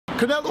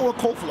Canelo or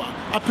Kovalev?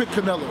 I pick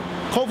Canelo.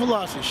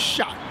 Kovalev is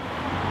shot.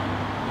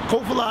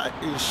 Kovalev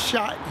is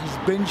shot. He's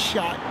been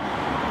shot.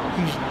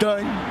 He's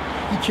done.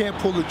 He can't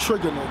pull the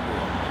trigger no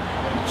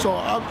more. So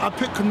I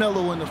pick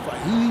Canelo in the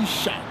fight. He's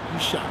shot.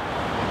 He's shot.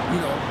 You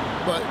know.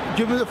 But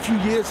given a few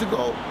years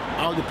ago,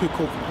 I would have picked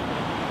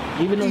Kovalev.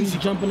 Even though he's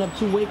jumping up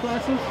 2 weight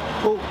classes?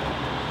 Oh,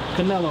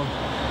 Canelo.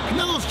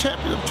 Canelo's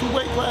champion of 2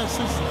 weight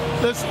classes.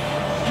 Listen,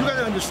 you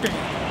gotta understand.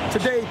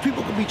 Today,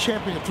 people can be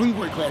champion of 3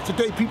 weight classes.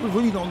 Today, people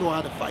really don't know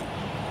how to fight.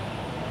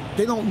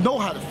 They don't know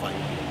how to fight.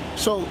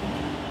 So,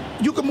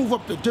 you can move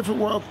up to different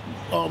world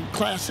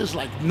classes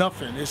like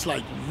nothing. It's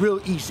like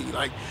real easy.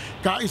 Like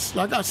guys,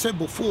 like I said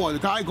before, the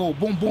guy go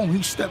boom, boom,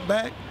 he step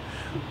back.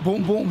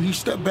 Boom, boom, he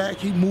step back,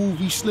 he move,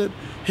 he slip.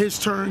 His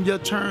turn, your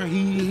turn,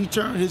 he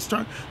turn, his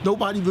turn.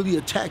 Nobody really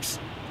attacks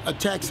a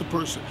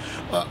person.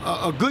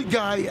 A good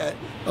guy,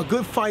 a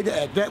good fighter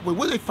at that weight.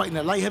 What are they fighting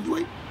at, light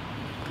heavyweight?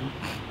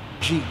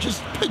 Gee,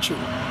 just picture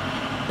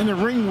it. In the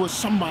ring was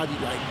somebody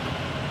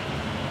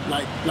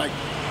like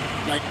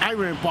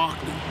Iron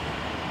Barkley,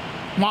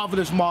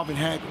 Marvelous Marvin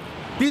Hagler.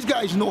 These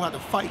guys know how to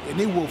fight, and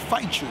they will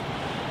fight you.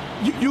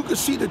 You can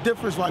see the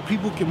difference why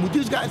people can move.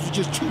 These guys are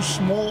just too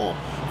small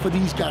for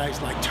these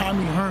guys like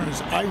Tommy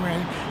Hearns,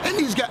 Iran, and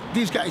these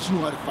guys knew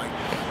how to fight.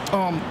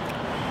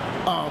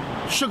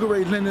 Sugar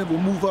Ray Leonard will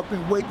move up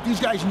in weight. These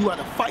guys knew how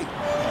to fight.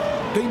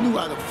 They knew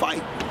how to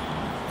fight.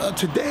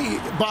 Today,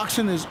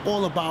 boxing is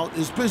all about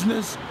its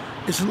business.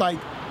 It's like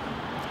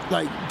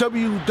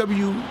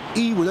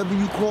WWE, whatever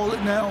you call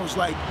it now. It's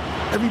like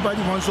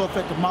everybody runs off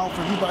at the mouth.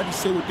 Everybody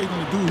say what they're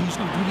gonna do. He's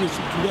gonna do this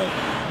and do that.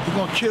 You're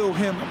gonna kill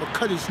him. I'm gonna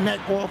cut his neck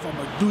off. I'm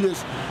gonna do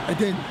this. And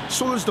then, as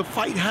soon as the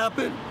fight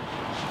happened,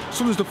 as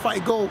soon as the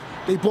fight go,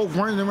 they both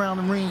running around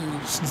the ring,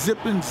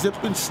 zipping,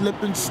 slipping.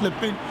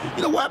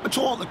 You know what happened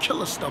to all the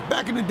killer stuff?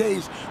 Back in the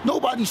days,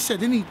 nobody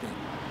said anything.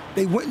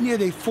 They went in there,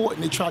 they fought,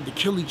 and they tried to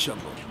kill each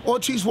other.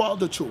 Ortiz,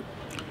 Wilder too.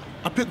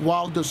 I picked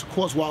Wilder. Of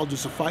course,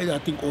 Wilder's a fighter. I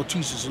think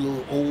Ortiz is a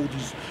little old,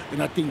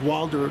 and I think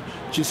Wilder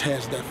just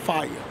has that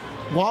fire.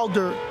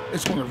 Wilder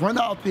is going to run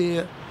out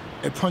there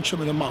and punch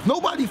him in the mouth.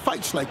 Nobody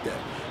fights like that.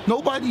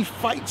 Nobody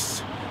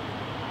fights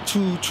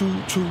to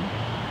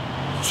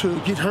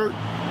get hurt.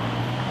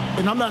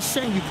 And I'm not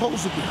saying you're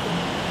supposed to get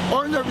hurt.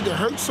 Ordinary to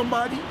hurt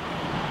somebody,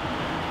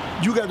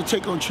 you got to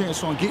take on a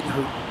chance on getting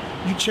hurt.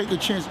 You take a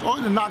chance, or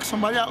to knock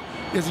somebody out,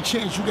 there's a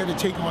chance you got to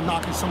take on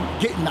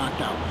getting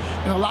knocked out.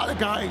 And a lot of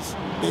guys,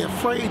 they're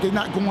afraid, they're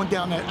not going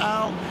down that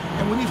aisle.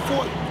 And when he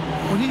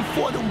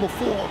fought him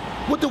before,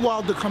 what did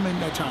Wilder come in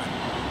that time?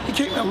 He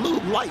came in a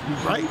little light,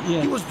 right?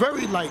 Yeah. He was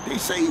very light. They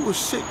say he was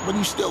sick, but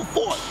he still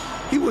fought.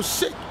 He was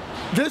sick.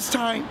 This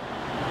time,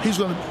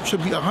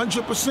 should be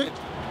 100%.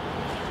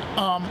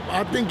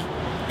 I think,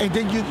 and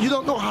then you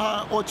don't know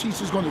how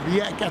Ortiz is going to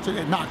react after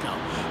that knockout.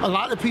 A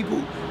lot of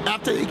people,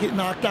 after they get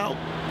knocked out,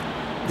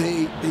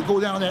 they go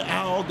down that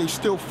aisle, they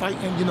still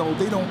fighting, you know,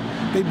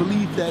 they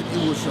believe that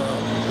it was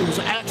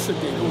an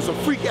accident, it was a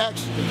freak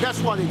accident.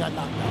 That's why they got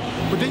knocked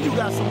out. But then you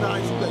got some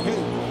guys who like,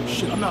 hey,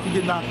 shit, I'm not gonna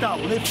get knocked out.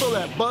 When they feel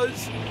that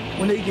buzz,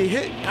 when they get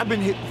hit, I've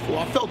been hit before,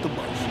 I felt the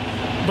buzz,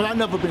 but I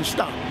never been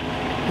stopped.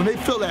 When they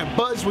feel that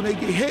buzz, when they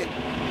get hit,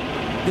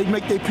 they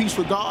make their peace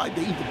with God,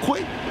 they either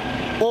quit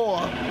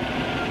or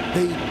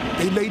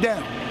they lay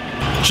down.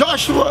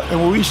 Joshua and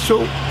Ruiz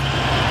too.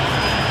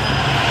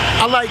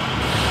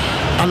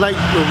 I like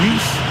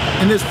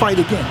Ruiz in this fight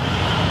again.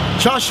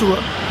 Joshua,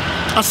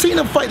 I seen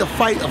him fight a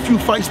few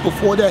fights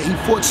before that. He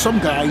fought some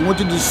guy, he went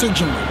to the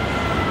decision.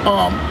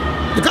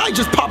 The guy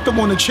just popped him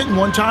on the chin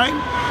one time,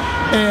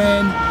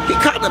 and he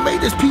kind of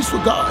made his peace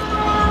with God.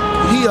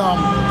 He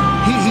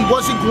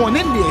wasn't going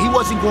in there. He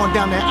wasn't going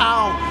down that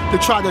aisle to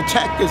try to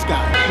attack this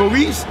guy.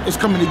 Ruiz is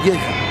coming to get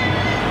him.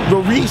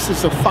 Ruiz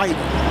is a fighter.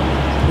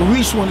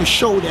 Ruiz want to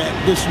show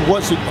that this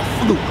wasn't a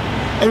fluke.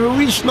 And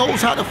Ruiz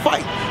knows how to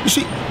fight. You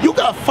see, you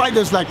got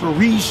fighters like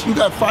Ruiz, you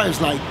got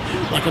fighters like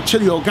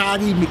Attilio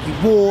Gotti, Mickey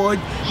Ward,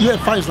 you had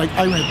fighters like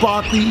Iran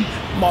Barkley,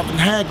 Marvin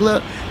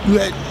Hagler, you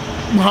had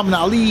Muhammad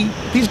Ali.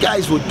 These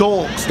guys were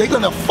dogs. They're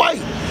gonna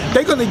fight.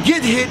 They're gonna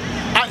get hit.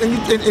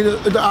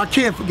 I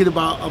can't forget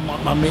about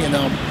my man,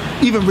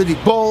 even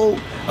Riddick Bowe,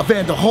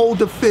 Evander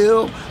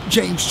Holyfield,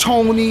 James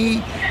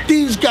Toney.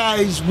 These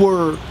guys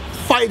were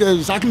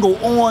fighters. I can go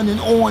on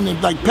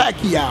and like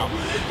Pacquiao.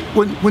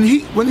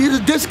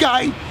 When this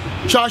guy,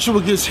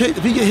 Joshua gets hit,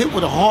 if he get hit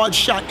with a hard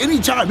shot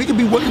anytime, he could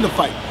be winning the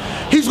fight.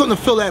 He's gonna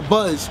feel that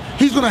buzz.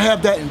 He's gonna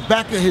have that in the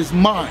back of his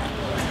mind.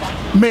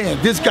 Man,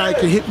 this guy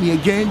can hit me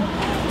again,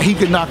 he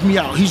can knock me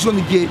out. He's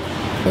gonna get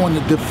on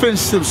the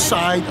defensive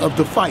side of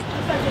the fight.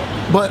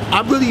 But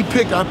I really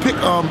pick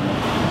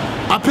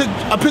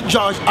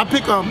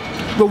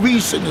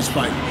Ruiz in this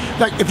fight.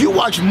 Like if you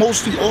watch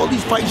mostly all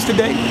these fights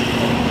today,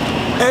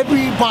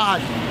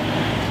 everybody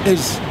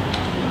is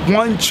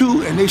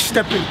 1-2 and they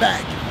stepping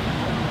back.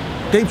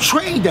 They've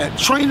trained that.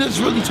 Trainers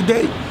really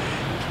today,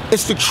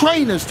 it's the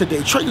trainers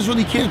today. Trainers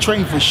really can't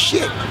train for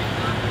shit.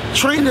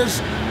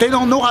 Trainers, they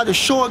don't know how to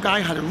show a guy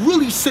how to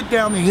really sit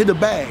down and hit a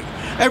bag.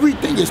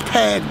 Everything is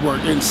pad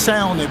work and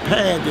sound and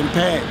pad and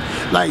pad.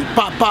 Like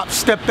pop, pop,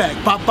 step back,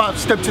 pop, pop,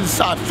 step to the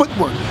side.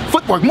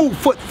 Footwork, move,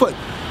 foot.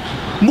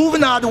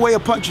 Moving out of the way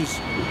of punches.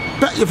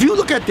 If you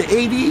look at the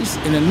 80s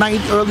and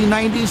the early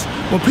 90s,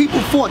 when people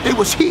fought, they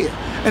was here.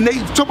 And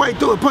somebody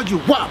threw a punch, you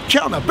whop,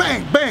 counter,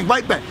 bang, bang,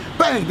 right back,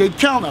 bang, they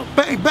counter,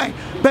 bang, bang,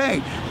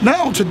 bang.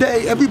 Now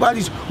today,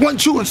 everybody's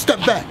 1-2 and step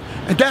back.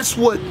 And that's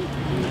what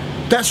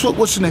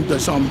what's the name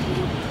does,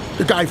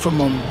 the guy from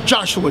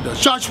Joshua does.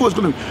 Joshua's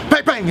gonna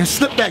bang, bang, and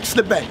slip back.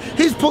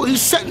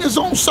 He's setting his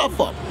own stuff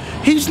up.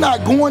 He's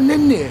not going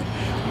in there.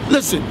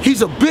 Listen,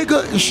 he's a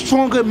bigger and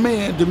stronger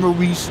man than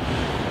Ruiz.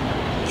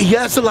 He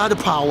has a lot of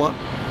power.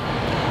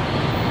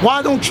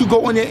 Why don't you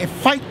go in there and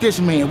fight this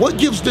man? What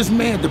gives this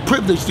man the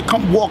privilege to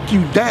come walk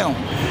you down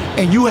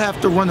and you have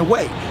to run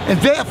away? And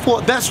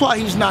therefore, that's why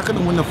he's not going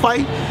to win the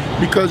fight,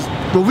 because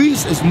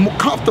Ruiz is more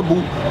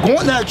comfortable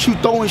going at you,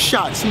 throwing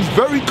shots. He's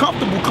very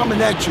comfortable coming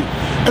at you.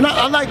 And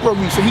I like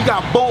Ruiz, and he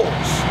got balls.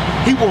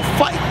 He will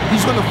fight.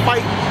 He's going to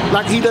fight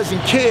like he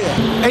doesn't care,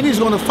 and he's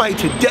going to fight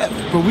to death.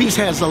 Ruiz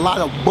has a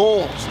lot of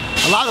balls.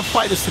 A lot of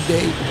fighters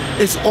today,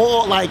 it's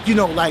all like, you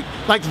know, like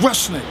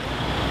wrestling.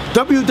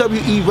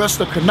 WWE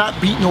wrestler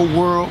cannot beat no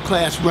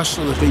world-class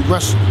wrestler if they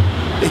wrestle.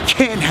 It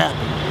can't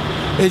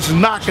happen. It's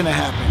not gonna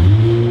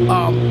happen.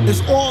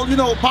 It's all, you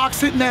know,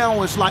 boxing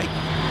now is like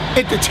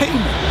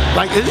entertainment.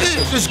 Like it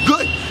is, it's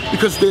good,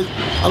 because there's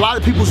a lot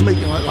of people's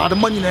making a lot of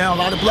money now, a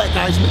lot of black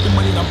guys making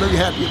money, and I'm very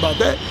happy about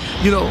that.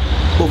 You know,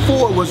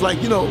 before it was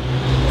like, you know,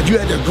 if you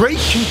had a great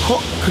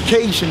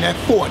Caucasian that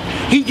fought,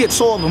 he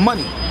gets all the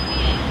money.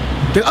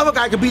 The other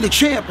guy could be the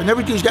champ, and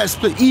everything's got to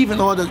split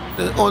even, or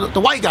the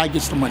white guy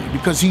gets the money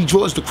because he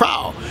draws the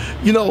crowd,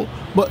 you know.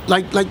 But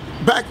like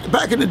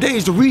back in the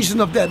days, the reason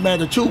of that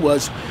matter too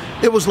was,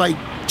 it was like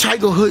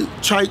Tiger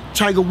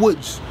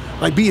Woods,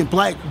 like being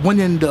black,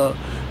 getting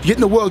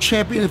the world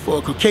champion for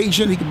a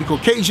Caucasian. He could be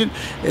Caucasian.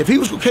 If he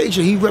was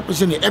Caucasian, he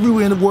represented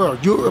everywhere in the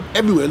world, Europe,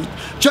 everywhere,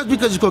 just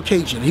because he's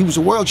Caucasian. He was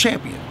a world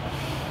champion.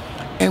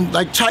 And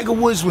like Tiger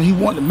Woods, when he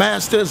won the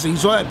Masters, and he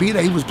saw that being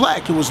that he was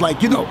black, it was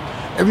like, you know,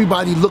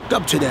 everybody looked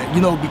up to that,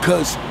 you know,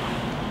 because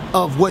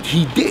of what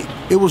he did.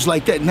 It was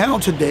like that. Now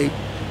today,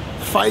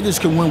 fighters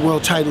can win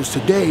world titles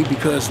today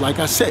because, like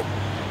I said,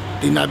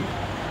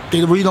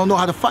 they really don't know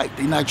how to fight.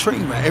 They're not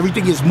trained right.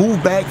 Everything is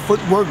move back,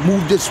 footwork,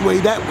 move this way,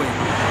 that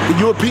way. The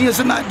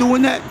Europeans are not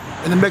doing that,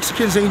 and the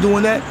Mexicans ain't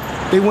doing that.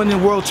 They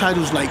winning world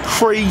titles like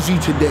crazy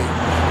today.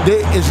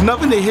 There is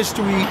nothing in the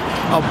history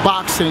of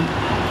boxing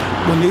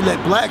when they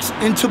let blacks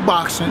into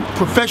boxing,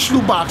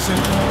 professional boxing,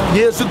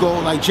 years ago,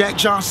 like Jack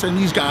Johnson,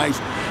 these guys,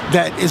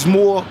 that is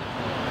more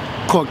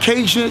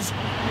Caucasians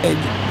and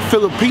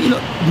Filipino,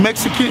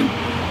 Mexican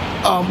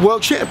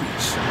world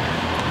champions.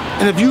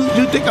 And if you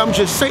think I'm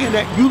just saying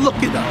that, you look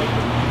it up.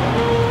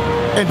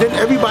 And then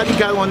everybody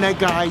got on that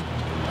guy,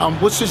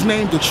 what's his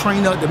name, the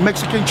trainer, the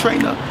Mexican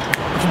trainer?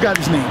 I forgot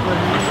his name.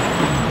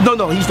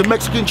 No, he's the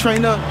Mexican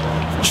trainer.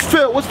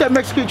 Phil, what's that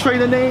Mexican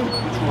trainer name?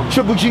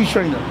 Triple G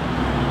trainer.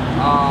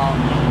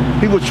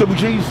 He was Triple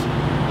G's?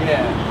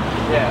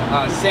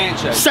 Yeah,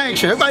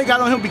 Sanchez. Everybody got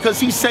on him because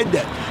he said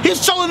that.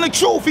 He's telling the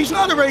truth. He's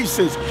not a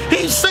racist.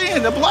 He's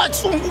saying the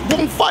blacks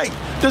won't fight.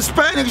 The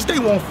Hispanics, they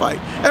won't fight.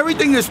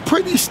 Everything is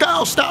pretty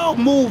style,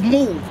 move.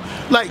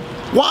 Like,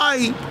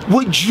 why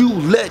would you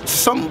let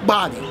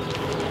somebody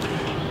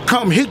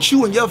come hit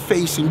you in your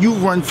face and you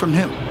run from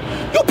him?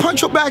 You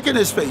punch your back in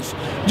his face.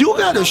 You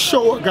gotta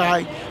show a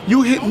guy,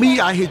 you hit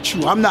me, I hit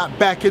you. I'm not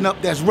backing up,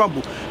 that's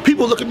rumble.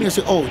 People look at me and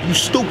say, oh, you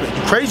stupid,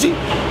 you crazy?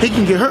 He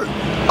can get hurt.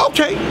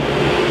 Okay,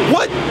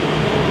 what?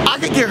 I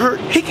can get hurt,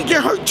 he can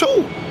get hurt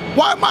too.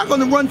 Why am I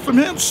gonna run from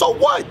him? So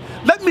what?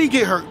 Let me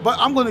get hurt, but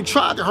I'm gonna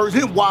try to hurt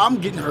him while I'm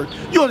getting hurt.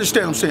 You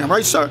understand what I'm saying,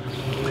 right, sir?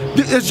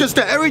 It's just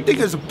that everything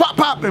is pop,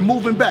 pop, and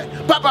moving back.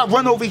 Pop, pop,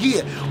 run over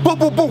here. Boom,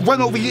 boom, boom, run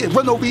over here,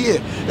 run over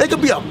here. It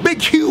could be a big,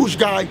 huge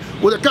guy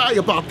with a guy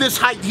about this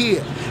height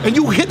here. And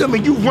you hit him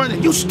and you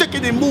running, you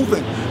sticking and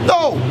moving.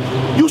 No,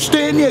 you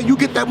stand there, you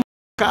get that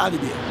out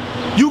of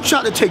there. You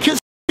try to take his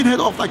head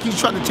off like he's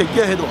trying to take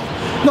your head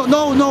off. No,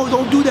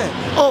 don't do that.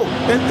 Oh,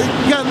 and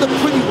you gotta look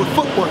pretty with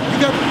footwork. You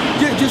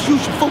gotta just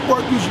use your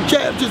footwork, use your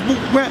jab, just move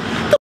around.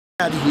 Get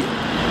the out of here.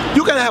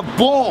 You gotta have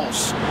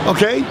balls,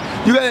 okay?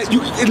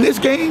 In this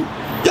game,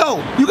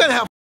 you gotta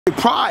have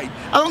pride.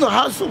 I don't know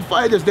how some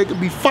fighters, they could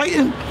be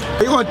fighting,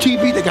 they on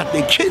TV, they got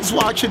their kids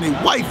watching,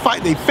 their wife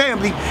fight, their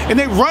family, and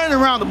they running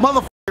around the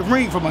motherfucking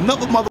ring from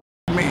another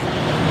motherfucking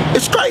man.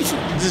 It's crazy.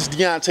 This is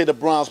Deontay the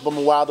Bronze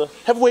Bomber Wilder,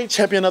 heavyweight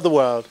champion of the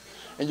world,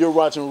 and you're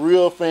watching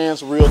Real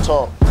Fans, Real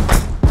Talk.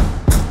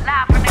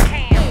 Live from the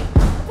can.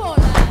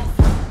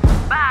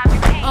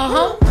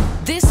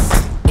 This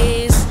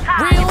is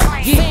Real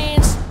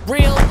Fans,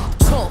 Real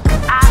Talk.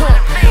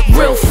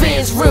 Real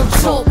fans, real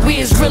talk,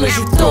 we as real as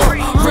you thought.